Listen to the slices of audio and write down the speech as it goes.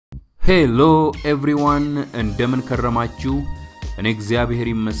ሄሎ ኤቭሪዋን እንደምን ከረማችሁ እኔ እግዚአብሔር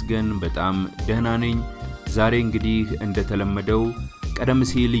ይመስገን በጣም ደህና ነኝ ዛሬ እንግዲህ እንደተለመደው ቀደም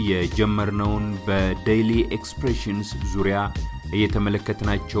ሲል የጀመርነውን በዴይሊ ኤክስፕሬሽንስ ዙሪያ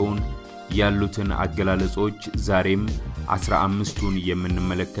እየተመለከትናቸውን ያሉትን አገላለጾች ዛሬም 15ቱን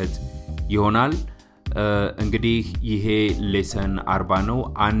የምንመለከት ይሆናል እንግዲህ ይሄ ሌሰን 40 ነው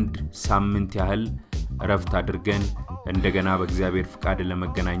አንድ ሳምንት ያህል ረፍት አድርገን እንደገና በእግዚአብሔር ፍቃድ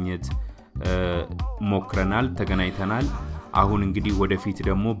ለመገናኘት ሞክረናል ተገናኝተናል አሁን እንግዲህ ወደፊት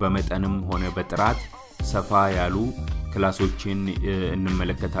ደግሞ በመጠንም ሆነ በጥራት ሰፋ ያሉ ክላሶችን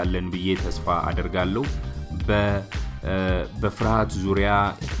እንመለከታለን ብዬ ተስፋ አደርጋለሁ በፍርሃት ዙሪያ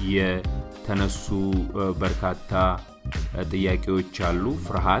የተነሱ በርካታ ጥያቄዎች አሉ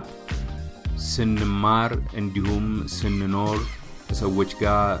ፍርሃት ስንማር እንዲሁም ስንኖር ከሰዎች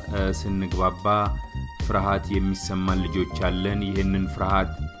ጋር ስንግባባ ፍርሃት የሚሰማን ልጆች አለን ይሄንን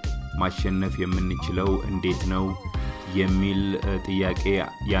ፍርሃት ማሸነፍ የምንችለው እንዴት ነው የሚል ጥያቄ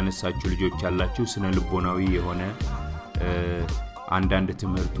ያነሳችሁ ልጆች አላችሁ ስነ ልቦናዊ የሆነ አንዳንድ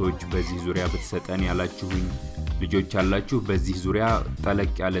ትምህርቶች በዚህ ዙሪያ በተሰጠን ያላችሁኝ ልጆች አላችሁ በዚህ ዙሪያ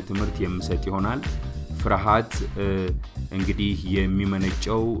ጠለቅ ያለ ትምህርት የምሰጥ ይሆናል ፍርሃት እንግዲህ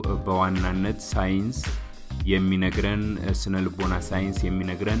የሚመነጨው በዋናነት ሳይንስ የሚነግረን ስነ ልቦና ሳይንስ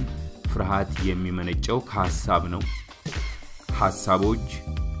የሚነግረን ፍርሃት የሚመነጨው ከሐሳብ ነው ሐሳቦች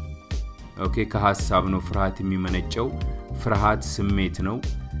ከሐሳብ ነው ፍርሃት የሚመነጨው ፍርሃት ስሜት ነው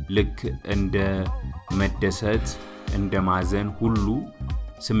ልክ እንደ መደሰት እንደ ማዘን ሁሉ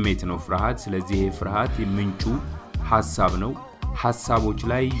ስሜት ነው ፍርሃት ስለዚህ ይሄ ፍርሃት ምንጩ ሐሳብ ነው ሐሳቦች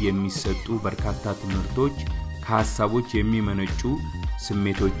ላይ የሚሰጡ በርካታ ትምህርቶች ከሐሳቦች የሚመነጩ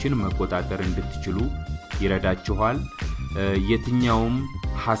ስሜቶችን መቆጣጠር እንድትችሉ ይረዳችኋል የትኛውም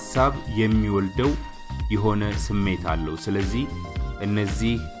ሐሳብ የሚወልደው የሆነ ስሜት አለው ስለዚህ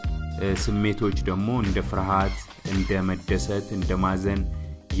እነዚህ ስሜቶች ደግሞ እንደ ፍርሃት እንደ መደሰት እንደ ማዘን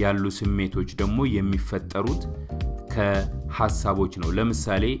ያሉ ስሜቶች ደግሞ የሚፈጠሩት ከሐሳቦች ነው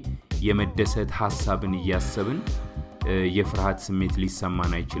ለምሳሌ የመደሰት ሐሳብን ያያሰብን የፍርሃት ስሜት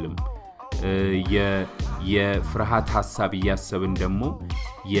ሊሰማን አይችልም የፍርሃት ሐሳብ ያያሰብን ደግሞ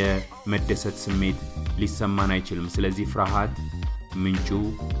የመደሰት ስሜት ሊሰማን አይችልም ስለዚህ ፍርሃት ምንጩ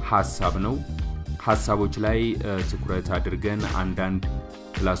ሐሳብ ነው ሐሳቦች ላይ ትኩረት አድርገን አንዳንድ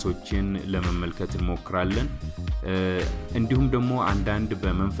ክላሶችን ለመመልከት እንሞክራለን እንዲሁም ደግሞ አንዳንድ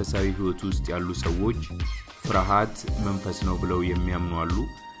በመንፈሳዊ ህይወት ውስጥ ያሉ ሰዎች ፍርሃት መንፈስ ነው ብለው የሚያምኑ አሉ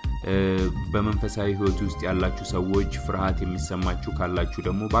በመንፈሳዊ ህይወት ውስጥ ያላችሁ ሰዎች ፍርሃት የሚሰማችሁ ካላችሁ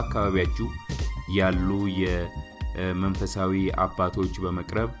ደግሞ በአካባቢያችሁ ያሉ የመንፈሳዊ አባቶች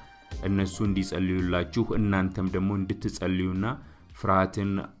በመቅረብ እነሱ እንዲጸልዩላችሁ እናንተም ደግሞ እንድትጸልዩና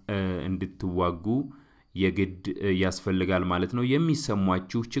ፍርሃትን እንድትዋጉ የግድ ያስፈልጋል ማለት ነው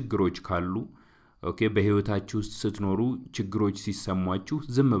የሚሰማችሁ ችግሮች ካሉ በህይወታችሁ ውስጥ ስትኖሩ ችግሮች ሲሰማችሁ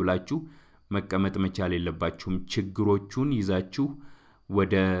ዝም ብላችሁ መቀመጥ መቻል የለባችሁም ችግሮቹን ይዛችሁ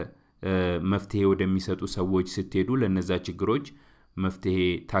ወደ መፍትሄ ወደሚሰጡ ሰዎች ስትሄዱ ለነዛ ችግሮች መፍትሄ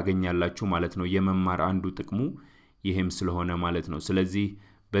ታገኛላችሁ ማለት ነው የመማር አንዱ ጥቅሙ ይሄም ስለሆነ ማለት ነው ስለዚህ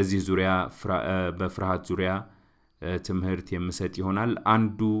በዚህ ዙሪያ በፍርሃት ዙሪያ ትምህርት የምሰጥ ይሆናል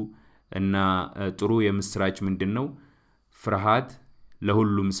አንዱ እና ጥሩ የምስራች ምንድነው ፍርሃት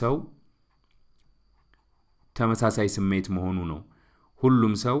ለሁሉም ሰው ተመሳሳይ ስሜት መሆኑ ነው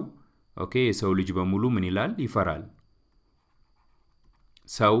ሁሉም ሰው የሰው ልጅ በሙሉ ምን ይላል ይፈራል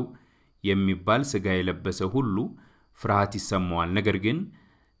ሰው የሚባል ስጋ የለበሰ ሁሉ ፍርሃት ይሰማዋል ነገር ግን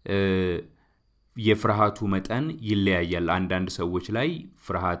የፍርሃቱ መጠን ይለያያል አንዳንድ ሰዎች ላይ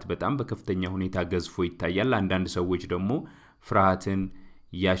ፍርሃት በጣም በከፍተኛ ሁኔታ ገዝፎ ይታያል አንዳንድ ሰዎች ደግሞ ፍርሃትን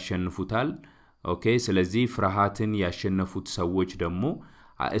ያሸንፉታል ስለዚህ ፍርሃትን ያሸነፉት ሰዎች ደግሞ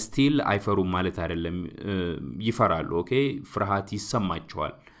ስቲል አይፈሩም ማለት አይደለም ይፈራሉ ፍርሃት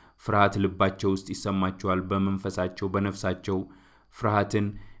ይሰማቸዋል ፍርሃት ልባቸው ውስጥ ይሰማቸዋል በመንፈሳቸው በነፍሳቸው ፍርሃትን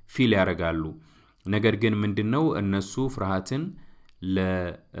ፊል ያረጋሉ ነገር ግን ምንድነው እነሱ ፍርሃትን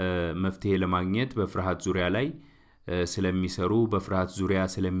ለመፍትሄ ለማግኘት በፍርሃት ዙሪያ ላይ ስለሚሰሩ በፍርሃት ዙሪያ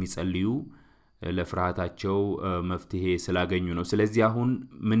ስለሚጸልዩ ለፍርሃታቸው መፍትሄ ስላገኙ ነው ስለዚህ አሁን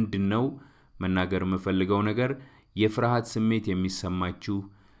ምንድነው መናገር የምፈልገው ነገር የፍርሃት ስሜት የሚሰማችሁ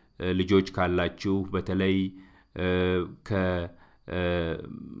ልጆች ካላችሁ በተለይ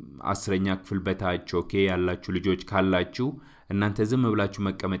ከ10ኛ ክፍል በታች ያላችሁ ልጆች ካላችሁ እናንተ ዝም ብላችሁ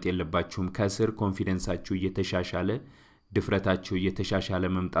መቀመጥ የለባችሁም ከስር ኮንፊደንሳችሁ እየተሻሻለ ድፍረታችሁ እየተሻሻለ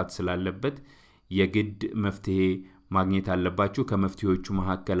መምጣት ስላለበት የግድ መፍትሄ ማግኘት አለባችሁ ከመፍትሄዎቹ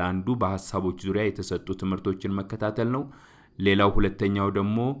መካከል አንዱ በሐሳቦች ዙሪያ የተሰጡ ትምህርቶችን መከታተል ነው ሌላው ሁለተኛው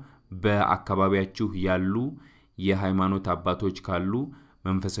ደግሞ በአካባቢያችሁ ያሉ የሃይማኖት አባቶች ካሉ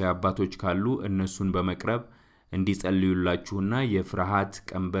መንፈሳዊ አባቶች ካሉ እነሱን በመቅረብ እንዲጸልዩላችሁና የፍርሃት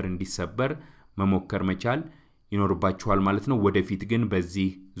ቀንበር እንዲሰበር መሞከር መቻል ይኖርባችኋል ማለት ነው። ወደፊት ግን በዚህ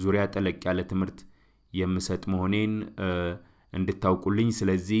ዙሪያ ጠለቅ ያለ ትምህርት የምሰጥ መሆኔን እንድታውቁልኝ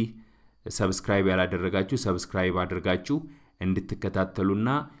ስለዚህ ሰብስክራይብ ያላደረጋችሁ ሰብስክራይብ አድርጋችሁ እንድትከታተሉና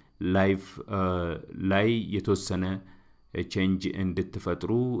ላይቭ ላይ የተወሰነ ቼንጅ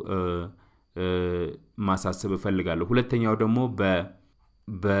እንድትፈጥሩ ማሳሰብ ፈልጋለሁ። ሁለተኛው ደግሞ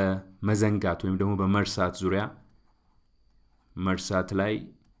በመዘንጋት ወይም ደግሞ በመርሳት ዙሪያ መርሳት ላይ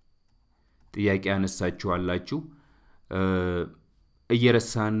ጥያቄ አነሳችኋላችሁ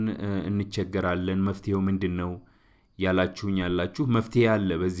እየረሳን እንቸገራለን መፍትሄው ምንድነው ያላችሁኝ ያላችሁ መፍትሄ አለ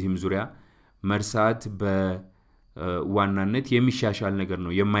በዚህም ዙሪያ መርሳት በዋናነት የሚሻሻል ነገር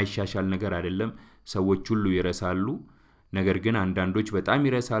ነው የማይሻሻል ነገር አይደለም ሰዎች ሁሉ ይረሳሉ ነገር ግን አንዳንዶች በጣም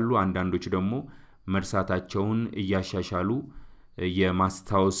ይረሳሉ አንዳንዶች ደግሞ መርሳታቸውን እያሻሻሉ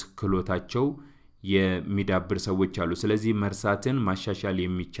የማስታወስ ክሎታቸው የሚዳብር ሰዎች አሉ ስለዚህ መርሳትን ማሻሻል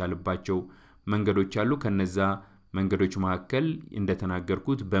የሚቻልባቸው መንገዶች አሉ ከነዛ መንገዶች መካከል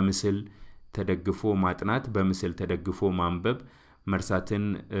እንደተናገርኩት በምስል ተደግፎ ማጥናት በምስል ተደግፎ ማንበብ መርሳትን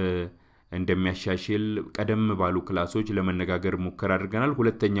እንደሚያሻሽል ቀደም ባሉ ክላሶች ለመነጋገር ሙከራ አድርገናል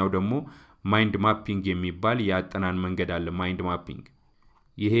ሁለተኛው ደግሞ ማይንድ ማፒንግ የሚባል ያጠናን መንገድ አለ ማይንድ ማፒንግ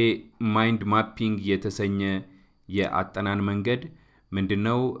ይሄ ማይንድ ማፒንግ የተሰኘ የአጠናን መንገድ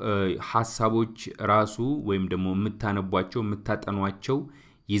ምንድነው ሐሳቦች ራሱ ወይም ደግሞ የምታነቧቸው የምታጠኗቸው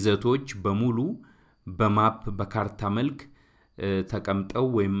ይዘቶች በሙሉ በማፕ በካርታ መልክ ተቀምጠው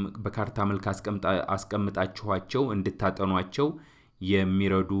ወይም በካርታ መልክ አስቀምጣችኋቸው እንድታጠኗቸው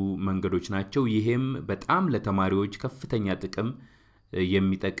የሚረዱ መንገዶች ናቸው ይሄም በጣም ለተማሪዎች ከፍተኛ ጥቅም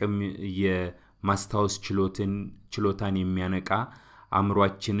የሚጠቅም የማስታወስ ችሎታን የሚያነቃ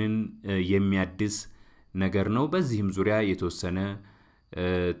አእምሮአችንን የሚያድስ ነገር ነው በዚህም ዙሪያ የተወሰነ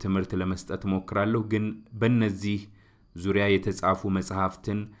ትምህርት ለመስጠት ሞክራለሁ ግን በእነዚህ ዙሪያ የተጻፉ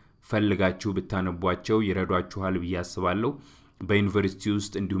መጽሐፍትን ፈልጋችሁ ብታነቧቸው ይረዷችኋል ብያስባለሁ በዩኒቨርሲቲ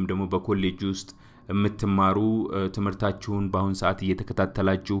ውስጥ እንዲሁም ደግሞ በኮሌጅ ውስጥ የምትማሩ ትምህርታችሁን በአሁን ሰዓት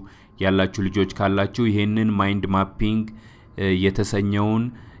እየተከታተላችሁ ያላችሁ ልጆች ካላችሁ ይሄንን ማይንድ ማፒንግ የተሰኘውን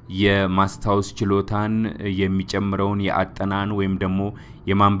የማስታወስ ችሎታን የሚጨምረውን የአጠናን ወይም ደግሞ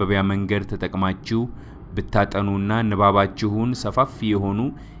የማንበቢያ መንገድ ተጠቅማችሁ ብታጠኑና ንባባችሁን ሰፋፊ የሆኑ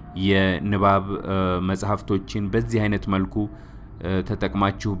የንባብ መጽሐፍቶችን በዚህ አይነት መልኩ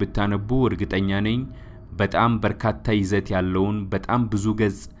ተጠቅማችሁ ብታነቡ እርግጠኛ ነኝ በጣም በርካታ ይዘት ያለውን በጣም ብዙ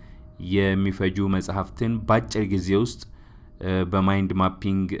ገጽ የሚፈጁ መጽሐፍትን ባጭር ጊዜ ውስጥ በማይንድ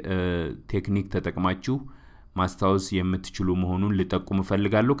ማፒንግ ቴክኒክ ተጠቅማችሁ ማስታወስ የምትችሉ መሆኑን ልጠቁም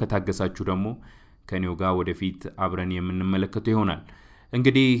ፈልጋለሁ ከታገሳችሁ ደግሞ ከኔው ጋር ወደፊት አብረን የምንመለከተው ይሆናል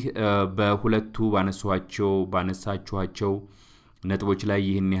እንግዲህ በሁለቱ ባነሳችኋቸው ነጥቦች ላይ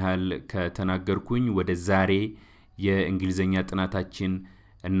ይህን ያህል ከተናገርኩኝ ወደ ዛሬ የእንግሊዘኛ ጥናታችን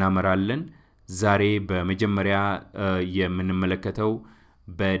እናመራለን ዛሬ በመጀመሪያ የምንመለከተው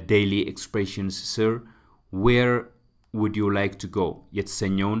በዴይሊ ኤክስፕሬሽንስ ስር where would you like to go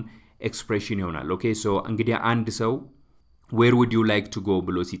የተሰኘውን ኤክስፕሬሽን ይሆናል ኦኬ ሶ እንግዲህ አንድ ሰው where would you like to go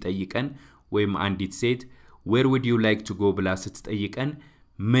ብሎ ሲጠይቀን ወይም አንዲት ሴት where would you like to go ብላ ስትጠይቀን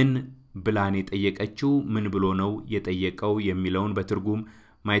ምን ብላን የጠየቀችው ምን ብሎ ነው የጠየቀው የሚለውን በትርጉም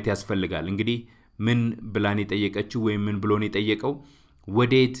ማየት ያስፈልጋል እንግዲህ ምን ብላን የጠየቀችው ወይም ምን ብሎ ነው የጠየቀው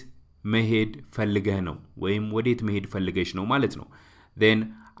ወዴት መሄድ ፈልገህ ነው ወይም ወዴት መሄድ ፈልገሽ ነው ማለት ነው then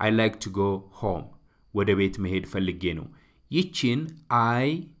I like to go home ወደ ቤት መሄድ ፈልጌ ነው ይቺን I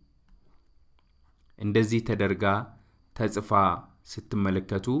እንደዚህ ተደርጋ ተጽፋ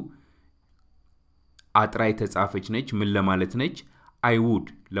ስትመለከቱ አጥራይ ተጻፈች ነች ምን ለማለት ነች I would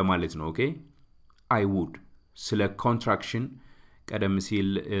ለማለት ነው ኦኬ I would ስለ ኮንትራክሽን ቀደም ሲል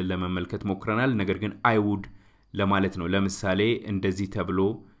ለመመልከት ሞክረናል ነገር ግን I would ለማለት ነው ለምሳሌ እንደዚህ ተብሎ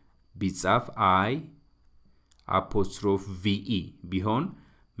ቢጻፍ I apostrophe ve ቢሆን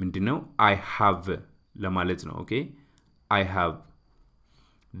ምንድነው I have ለማለት ነው ኦኬ I have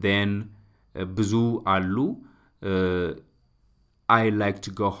then ብዙ አሉ I like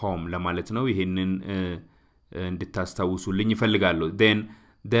to go home ለማለት ነው ይሄንን እንድታስታውሱልኝ ይፈልጋለሁ then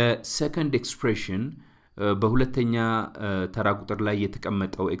the second expression በሁለተኛ ተራ ቁጥር ላይ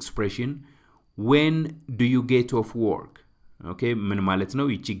የተቀመጠው expression when do you get off work okay ምን ማለት ነው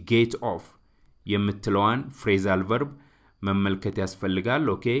ይቺ get off የምትለዋን phrasal verb መመልከት ያስፈልጋል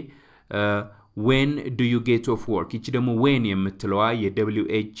okay when do you get off work ይቺ ደግሞ when የምትለዋ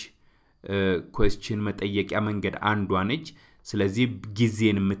የwh question መጠየቂያ መንገድ አንዷ ነች ስለዚህ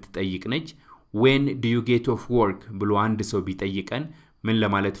ጊዜን የምትጠይቅ ነች when do you get off work ብሎ አንድ ሰው ቢጠይቀን ምን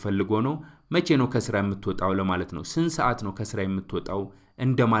ለማለት ፈልጎ ነው መቼ ነው ከስራ የምትወጣው ለማለት ነው ስንት ሰዓት ነው ከስራ የምትወጣው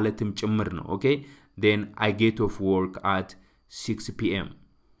እንደማለትም ጭምር ነው ኦኬ then I get off work at 6 p.m.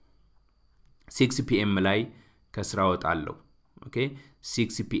 6 p.m. ላይ ከስራ ወጣለሁ ኦኬ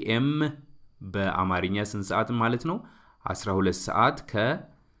 6 p.m. በአማርኛ ስንት ሰዓት ማለት ነው 12 ሰዓት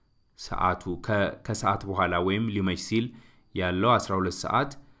ከሰዓቱ ከሰዓት በኋላ ወይም ሊመሽ ሲል ያለው 12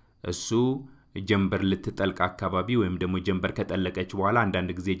 ሰዓት እሱ ጀንበር ልትጠልቅ አካባቢ ወይም ደግሞ ጀንበር ከጠለቀች በኋላ አንዳንድ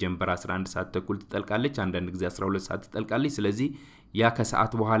ጊዜ ጀንበር 11 ሰዓት ተኩል ትጠልቃለች አንዳንድ ጊዜ 12 ሰዓት ትጠልቃለች ስለዚህ ያ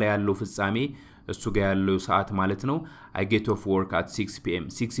ከሰዓት በኋላ ያለው ፍጻሜ እሱ ጋር ያለው ሰዓት ማለት ነው I get off work at 6 p.m.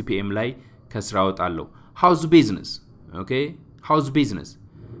 6 p.m. ላይ ከስራ ወጣለሁ how's business okay how's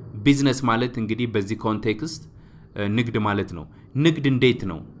business ማለት እንግዲህ በዚህ ኮንቴክስት ንግድ ማለት ነው ንግድ እንዴት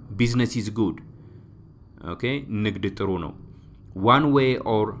ነው business is good okay ንግድ ጥሩ ነው one way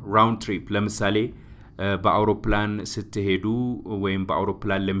or round trip ለምሳሌ በአውሮፕላን ስትሄዱ ወይም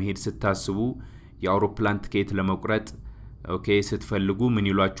በአውሮፕላን ለመሄድ ስታስቡ የአውሮፕላን ትኬት ለመቁረጥ ኦኬ ስትፈልጉ ምን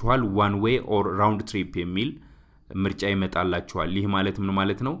ይሏችኋል one way or round trip የሚል ምርጫ ይመጣላችኋል ይህ ማለት ምን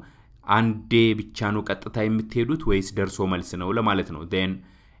ማለት ነው አንዴ ብቻ ነው ቀጥታ የምትሄዱት ወይስ ደርሶ መልስ ነው ለማለት ነው then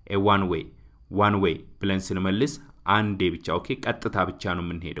a one way ብለን ስንመልስ አንዴ ብቻ ኦኬ ቀጥታ ብቻ ነው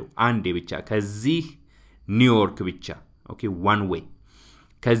የምንሄደው አንዴ ብቻ ከዚህ ኒውዮርክ ብቻ ኦኬ one way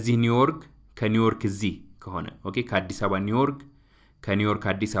ከዚህ ኒውዮርክ ከኒውዮርክ እዚህ ከሆነ ኦኬ ከአዲስ አበባ ኒውዮርክ ከኒውዮርክ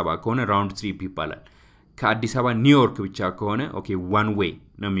አዲስ አበባ ከሆነ round trip ይባላል ከአዲስ አበባ ኒውዮርክ ብቻ ከሆነ ኦኬ one way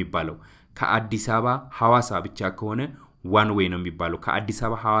ነው የሚባለው ከአዲስ አበባ ሐዋሳ ብቻ ከሆነ one way ነው የሚባለው ከአዲስ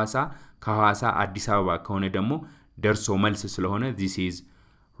አበባ ሐዋሳ ከሐዋሳ አዲስ አበባ ከሆነ ደግሞ ደርሶ መልስ ስለሆነ this is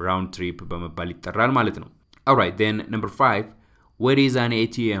round trip በመባል ይጠራል ማለት ነው all right then number 5 where is an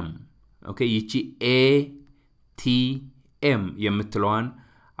ATM okay ይቺ ATM የምትለዋን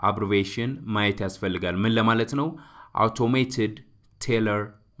abbreviation ማየት ያስፈልጋል ምን ለማለት ነው automated teller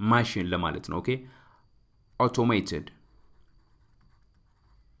machine ለማለት ነው okay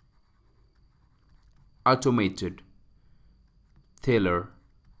automated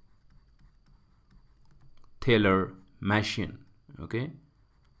teller machine okay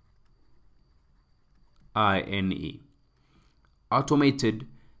INE automated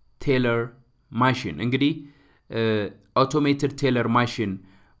teller machine እንግዲህ automated teller machine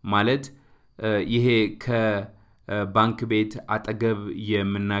ማለት ይሄ ከባንክ ቤት አጠገብ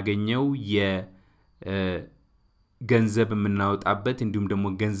የምናገኘው የገንዘብ የምናወጣበት እንዲሁም ደግሞ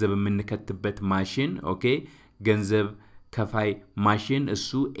ገንዘብ የምንከትበት ማሽን ኦኬ ገንዘብ ከፋይ ማሽን እሱ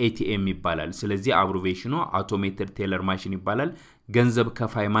ATM ይባላል ስለዚህ አብሪቬሽኑ automated teller machine ይባላል ገንዘብ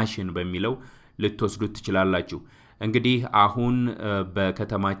ከፋይ ማሽን በሚለው ልትወስዱት ትችላላችሁ እንግዲህ አሁን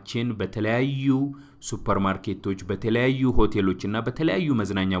በከተማችን በተለያዩ ሱፐርማርኬቶች በተለያዩ ሆቴሎችና በተለያዩ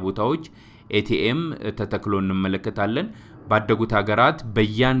መዝናኛ ቦታዎች ATM ተተክሎ እንመለከታለን ባደጉት ሀገራት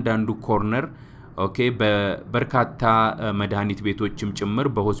በእያንዳንዱ ኮርነር ኦኬ በበርካታ መድኃኒት ቤቶችም ጭምር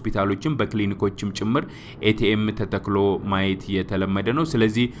በሆስፒታሎችም በክሊኒኮችም ጭምር ATM ተተክሎ ማየት የተለመደ ነው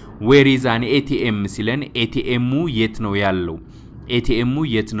ስለዚህ where is an ATM ሲለን ATMu የት ነው ያለው ATMu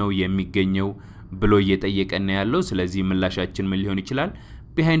የት ነው የሚገኘው ብሎ እየጠየቀን ያለው ስለዚህ ምላሻችን ምን ሊሆን ይችላል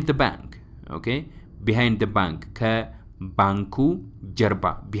behind the bank okay behind the bank ከባንኩ ጀርባ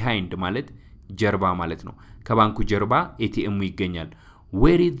behind ማለት ጀርባ ማለት ነው ከባንኩ ጀርባ ATMu ይገኛል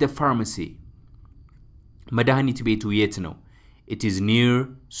where is the pharmacy መድኃኒት ቤቱ የት ነው it is near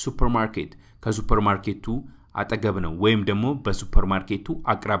supermarket ከሱፐርማርኬቱ አጠገብ ነው ወይም ደግሞ በሱፐርማርኬቱ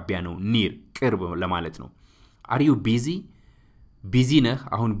አቅራቢያ ነው near ቅርብ ለማለት ነው are you busy ነህ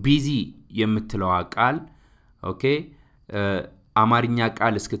አሁን busy የምትለው ቃል ኦኬ አማርኛ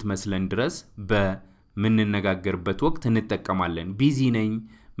ቃል እስክትመስለን ድረስ በመነጋገርበት ወቅት እንጠቀማለን busy ነኝ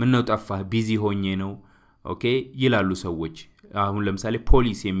ምን ነው ጠፋህ busy ሆኜ ነው ኦኬ ይላሉ ሰዎች አሁን ለምሳሌ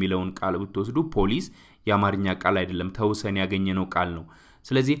ፖሊስ የሚለውን ቃል ብትወስዱ ፖሊስ የአማርኛ ቃል አይደለም ተውሰን ያገኘነው ቃል ነው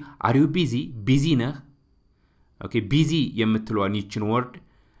ስለዚህ are you busy ነህ ኦኬ busy የምትለዋን ይችን ወርድ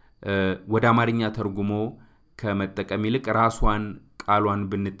ወደ አማርኛ ተርጉሞ ከመጠቀም ይልቅ ራስዋን ቃሏን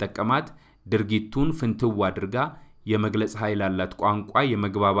ብንጠቀማት ድርጊቱን ፍንትው አድርጋ የመግለጽ ኃይል አላት ቋንቋ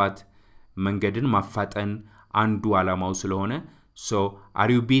የመግባባት መንገድን ማፋጠን አንዱ ዓላማው ስለሆነ so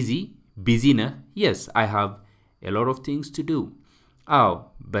are you busy ነህ yes I have a lot of things to do አው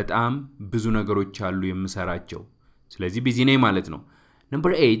በጣም ብዙ ነገሮች አሉ የምሰራቸው ስለዚህ busy ነኝ ማለት ነው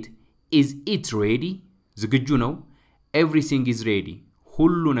number 8 is it ready ዝግጁ ነው everything is ready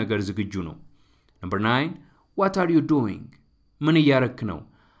ሁሉ ነገር ዝግጁ ነው number 9 what are you doing ምን እያረክ ነው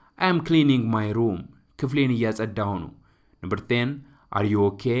I am cleaning my room ክፍሌን እያጸዳሁ ነው number 10 are you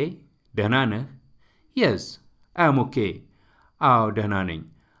okay ደህና ነህ yes I am okay አው ደህና ነኝ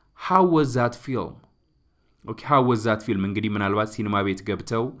how was that film okay how was that film እንግዲህ ምናልባት ሲኒማ ቤት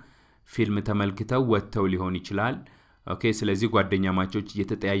ገብተው ፊልም ተመልክተው ወጥተው ሊሆን ይችላል Okay, ስለዚህ ጓደኛ ማቾች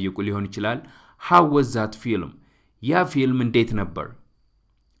እየተጠያየቁ ሊሆን ይችላል. How was that film? ያ ፊልም እንዴት ነበር?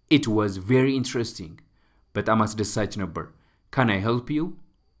 It was very interesting. በጣም አስደሳች ነበር. Can I help you?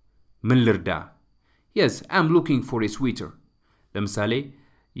 ምን ልርዳ? Yes, I'm looking for a sweater. ለምሳሌ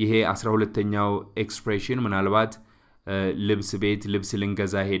ይሄ 12ኛው ኤክስፕሬሽን ምናልባት ልብስ ቤት ልብስ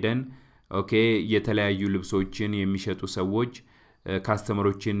ልንገዛ ሄደን ኦኬ የተለያዩ ልብሶችን የሚሸጡ ሰዎች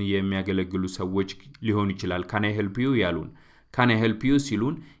ካስተመሮችን የሚያገለግሉ ሰዎች ሊሆኑ ይችላል. Can I help you ያሉን? Can I help you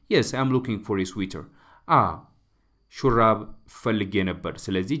ሲሉን Yes, I'm looking for a sweater. ሹራብ ፈልጌ ነበር.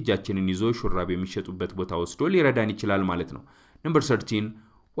 ስለዚህ እጃችንን ይዞ ሹራብ የሚሸጡበት ቦታ ወስዶ ሊረዳን ይችላል ማለት ነው. Number 13,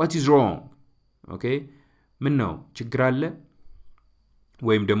 what is wrong? Okay? ምን ነው ችግር አለ?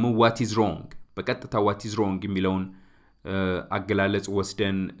 ወይም ደግሞ what is wrong? በቀጥታ what is wrong የሚለውን አገላለጽ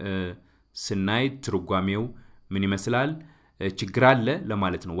ወስደን ስናይ ትርጓሜው ምን ይመስላል? ችግር አለ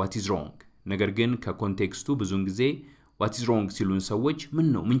ለማለት ነው what is wrong. ነገር ግን ከኮንቴክስቱ ብዙን ጊዜ what is wrong ሲሉን ሰዎች ምን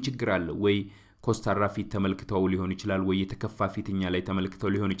ነው ምን ችግር አለ ወይ ኮስታራ ፊት ተመልክተው ሊሆን ይችላል ወይ የተከፋ ፊትኛ ላይ ተመልክተው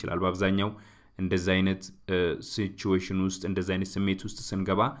ሊሆን ይችላል. በአብዛኛው እንደዛ አይነት ሲቹዌሽን ውስጥ እንደዛ አይነት ስሜት ውስጥ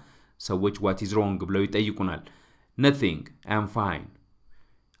ስንገባ ሰዎች what is wrong ብለው ይጠይቁናል. Nothing, I'm fine.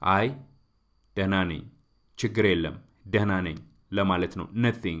 አይ ደህና ነኝ ችግር የለም ደህና ነኝ ለማለት ነው.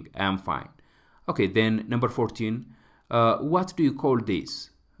 Nothing, I'm fine. Okay, then number 14, what do you call this?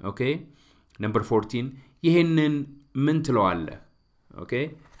 Okay? Number 14, ይሄንን ምን ትለዋለህ? Okay?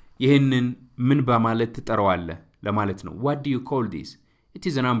 ይሄንን ምን በማለት ትጠራዋለህ ለማለት ነው. What do you call this? It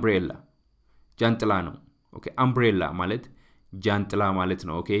is an umbrella. ጃንጥላ ነው. Okay? Umbrella ማለት ጃንጥላ ማለት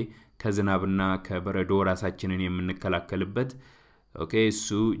ነው. Okay? ከዝናብና ከበረዶ ራሳችንን የምንከላከልበት Okay? እሱ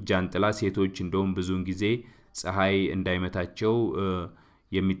ጃንጥላ ሴቶች እንደውም ብዙን ጊዜ ፀሐይ እንዳይመታቸው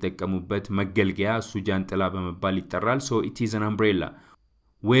የሚጠቀሙበት መገልገያ እሱ ጃንጥላ በመባል ይጠራል. So it is an umbrella.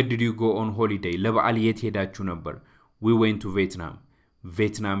 Where did you go on holiday? ለበዓል የት ሄዳችሁ ነበር? We went to Vietnam.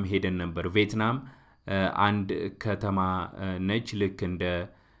 ቪየትናም ሄደን ነበር. ቪየትናም አንድ ከተማ ነች ልክ እንደ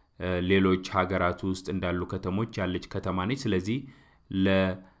ሌሎች ሀገራት ውስጥ እንዳሉ ከተሞች ያለች ከተማ ነች. ስለዚህ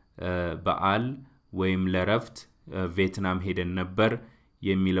ለበዓል ወይም ለረፍት ቪየትናም ሄደን ነበር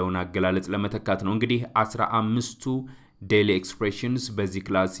የሚለውን አገላለጽ ለመተካት ነው. እንግዲህ 15ቱ daily expressions በዚህ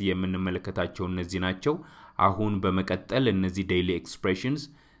ክላስ የምንመለከታቸው እነዚህ ናቸው. አሁን በመቀጠል እነዚህ daily expressions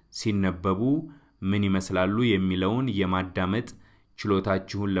ሲነበቡ ምን ይመስላሉ የሚለውን የማዳመጥ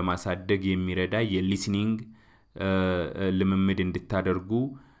ችሎታችሁን ለማሳደግ የሚረዳ የሊስኒንግ ልምምድ እንድታደርጉ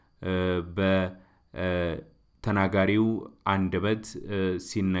በተናጋሪው አንደበት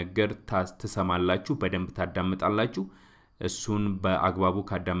ሲነገር ተሰማላችሁ በደንብ ታዳምጣላችሁ. እሱን በአግባቡ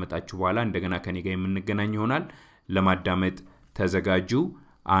ካዳመጣችሁ በኋላ እንደገና ከኔ ጋር የምንገናኝ ይሆናል. ለማዳመጥ ተዘጋጁ.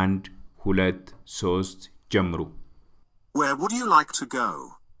 1 2 3 ጀምሩ. Where would you like to go?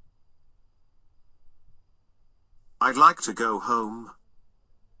 I'd like to go home.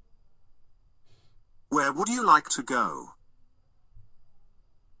 Where would you like to go?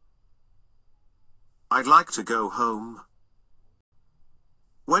 I'd like to go home.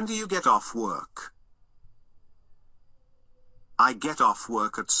 When do you get off work? I get off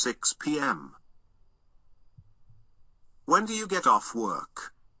work at 6 p.m. When do you get off work?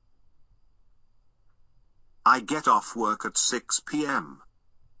 I get off work at 6 p.m.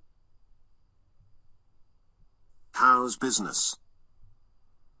 How's business?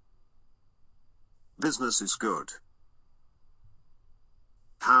 Business is good.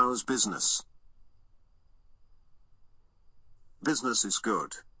 How's business? Business is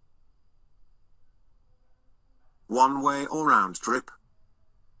good. One way or round trip?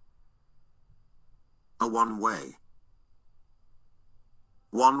 A one way.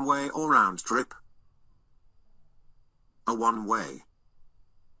 One way or round trip? A one way.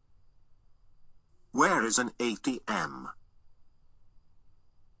 Where is an ATM?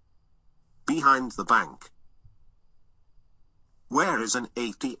 Behind the bank. Where is an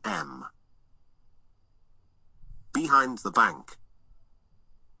ATM? Behind the bank.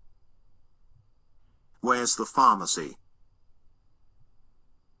 Where's the pharmacy?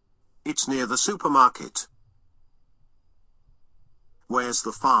 It's near the supermarket. Where's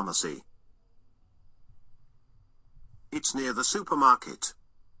the pharmacy? It's near the supermarket.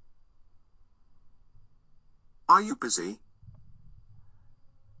 Are you busy?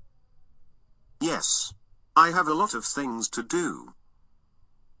 Yes, I have a lot of things to do.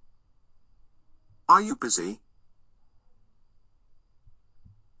 Are you busy?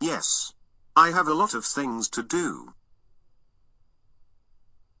 Yes, I have a lot of things to do.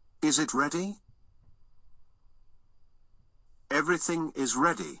 Is it ready? Everything is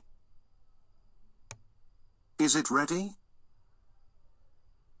ready. Is it ready?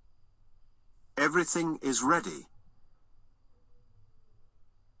 Everything is ready.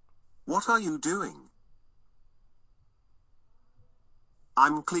 What are you doing?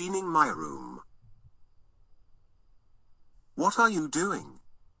 I'm cleaning my room. What are you doing?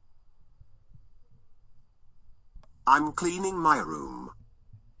 I'm cleaning my room.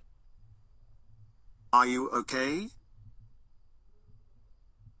 Are you okay?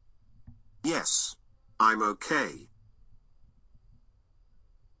 Yes, I'm okay.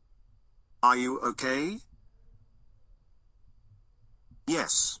 Are you okay?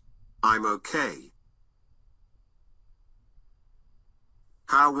 Yes, I'm okay.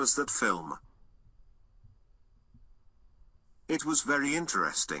 How was that film? It was very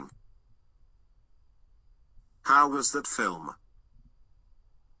interesting. How was that film?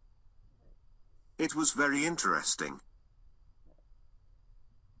 It was very interesting.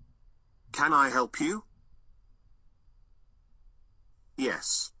 Can I help you?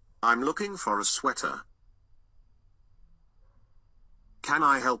 Yes, I'm looking for a sweater. Can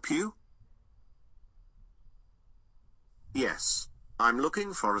I help you? Yes, I'm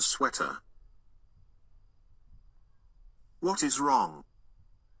looking for a sweater. What is wrong?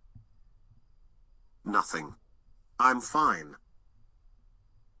 Nothing. I'm fine.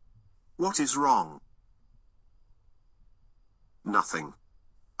 What is wrong? Nothing.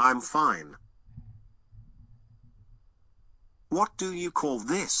 I'm fine. What do you call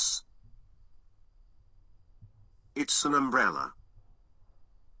this? It's an umbrella.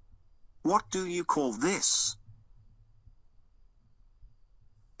 What do you call this?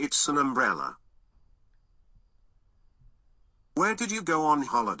 It's an umbrella. Where did you go on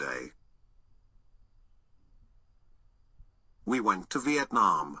holiday? We went to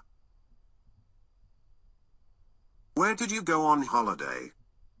Vietnam. Where did you go on holiday?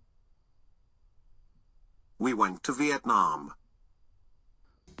 We went to Vietnam.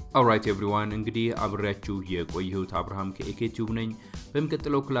 Alright everyone, እንግዲህ አብሬያችሁ የቆየሁት አብርሃም ከኤኬቲዩብ ነኝ።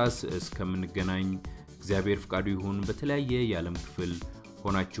 በሚቀጥለው ክላስ እስከምንገናኝ እግዚአብሔር ፍቃዱ ይሁን። በተለያየ የዓለም ክፍል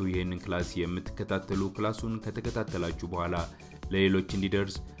ሆናችሁ ይሄንን ክላስ የምትከታተሉ ክላሱን ከተከታተላችሁ በኋላ ለሌሎች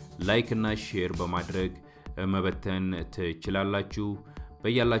እንዲደርስ ላይክ እና ሼር በማድረግ መበተን ትችላላችሁ።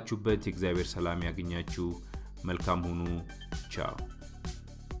 በያላችሁበት የእግዚአብሔር ሰላም ያገኛችሁ። መልካም ሁኑ። ቻው